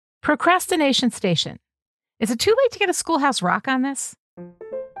Procrastination Station. Is it too late to get a Schoolhouse Rock on this?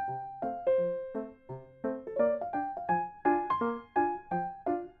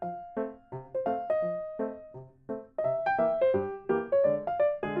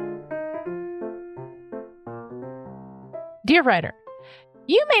 Dear writer,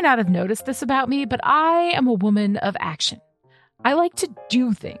 you may not have noticed this about me, but I am a woman of action. I like to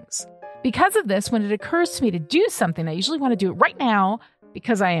do things. Because of this, when it occurs to me to do something, I usually want to do it right now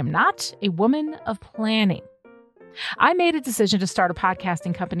because I am not a woman of planning. I made a decision to start a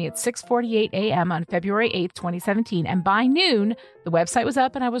podcasting company at 6:48 a.m. on February 8th, 2017, and by noon, the website was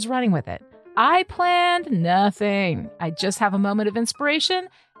up and I was running with it. I planned nothing. I just have a moment of inspiration,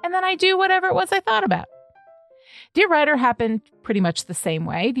 and then I do whatever it was I thought about. Dear Writer happened pretty much the same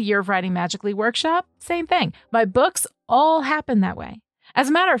way. The Year of Writing Magically workshop, same thing. My books all happened that way. As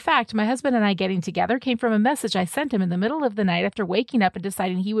a matter of fact, my husband and I getting together came from a message I sent him in the middle of the night after waking up and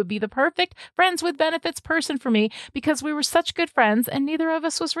deciding he would be the perfect friends with benefits person for me because we were such good friends and neither of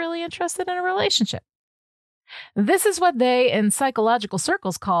us was really interested in a relationship. This is what they in psychological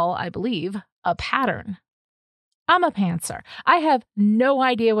circles call, I believe, a pattern. I'm a pantser. I have no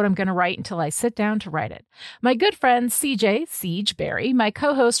idea what I'm going to write until I sit down to write it. My good friend CJ, Siege Berry, my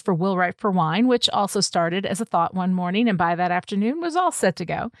co-host for Will Write for Wine, which also started as a thought one morning and by that afternoon was all set to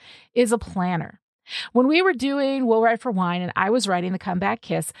go, is a planner. When we were doing Will Write for Wine and I was writing The Comeback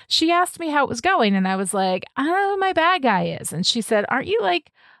Kiss, she asked me how it was going and I was like, I don't know who my bad guy is. And she said, aren't you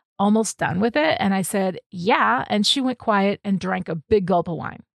almost done with it? And I said, yeah. And she went quiet and drank a big gulp of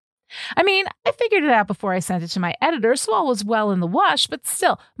wine. I mean, I figured it out before I sent it to my editor, so all was well in the wash, but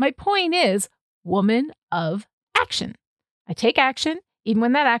still, my point is, woman of action. I take action, even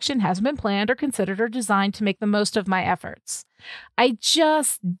when that action hasn't been planned or considered or designed to make the most of my efforts. I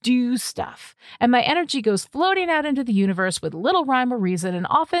just do stuff, and my energy goes floating out into the universe with little rhyme or reason, and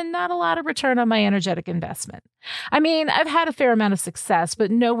often not a lot of return on my energetic investment. I mean, I've had a fair amount of success,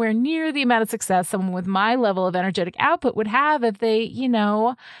 but nowhere near the amount of success someone with my level of energetic output would have if they,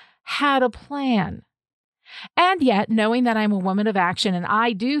 had a plan. And yet, knowing that I'm a woman of action and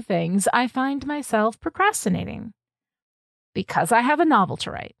I do things, I find myself procrastinating because I have a novel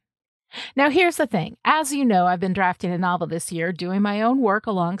to write. Now, here's the thing. As you know, I've been drafting a novel this year, doing my own work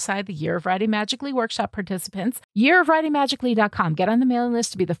alongside the Year of Writing Magically workshop participants. yearofwritingmagically.com. Get on the mailing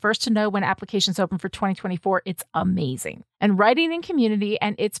list to be the first to know when applications open for 2024. It's amazing. And writing in community,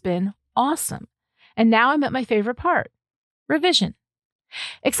 and it's been awesome. And now I'm at my favorite part, revision.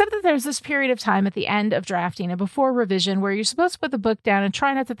 Except that there's this period of time at the end of drafting and before revision where you're supposed to put the book down and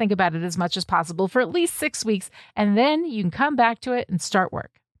try not to think about it as much as possible for at least 6 weeks, and then you can come back to it and start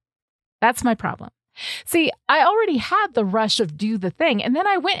work. That's my problem. See, I already had the rush of do the thing, and then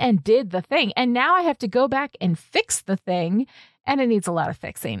I went and did the thing, and now I have to go back and fix the thing, and it needs a lot of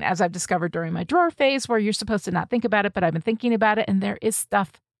fixing, as I've discovered during my drawer phase where you're supposed to not think about it, but I've been thinking about it, and there is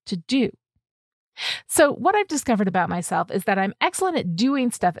stuff to do. So what I've discovered about myself is that I'm excellent at doing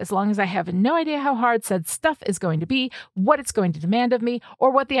stuff as long as I have no idea how hard said stuff is going to be, what it's going to demand of me,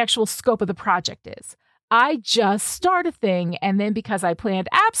 or what the actual scope of the project is. I just start a thing, and then because I planned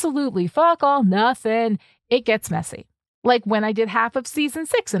absolutely fuck all nothing, it gets messy. Like when I did half of season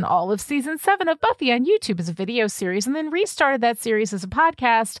 6 and all of season 7 of Buffy on YouTube as a video series, and then restarted that series as a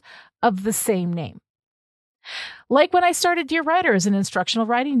podcast of the same name. Like when I started Dear Writer as an instructional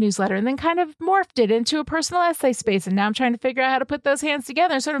writing newsletter and then kind of morphed it into a personal essay space. And now I'm trying to figure out how to put those hands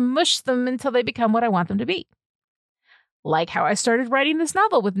together and sort of mush them until they become what I want them to be. Like how I started writing this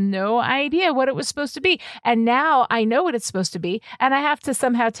novel with no idea what it was supposed to be. And now I know what it's supposed to be. And I have to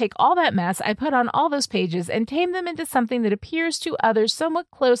somehow take all that mess I put on all those pages and tame them into something that appears to others somewhat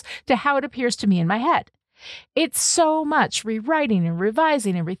close to how it appears to me in my head. It's so much rewriting and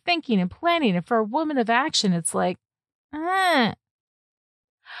revising and rethinking and planning. And for a woman of action, it's like, A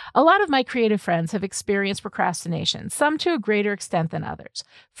lot of my creative friends have experienced procrastination, some to a greater extent than others.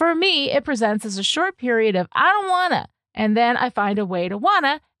 For me, it presents as a short period of, I don't wanna, and then I find a way to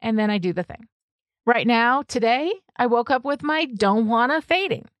wanna, and then I do the thing. Right now, today, I woke up with my don't wanna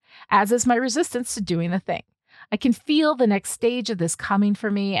fading, as is my resistance to doing the thing. I can feel the next stage of this coming for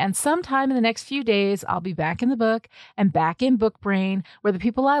me, and sometime in the next few days, I'll be back in the book and back in book brain, where the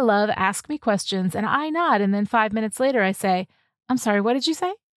people I love ask me questions, and I nod, and then 5 minutes later I say, I'm sorry, what did you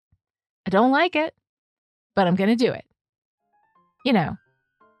say? I don't like it, but I'm going to do it.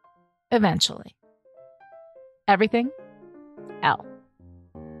 Eventually. Everything, L.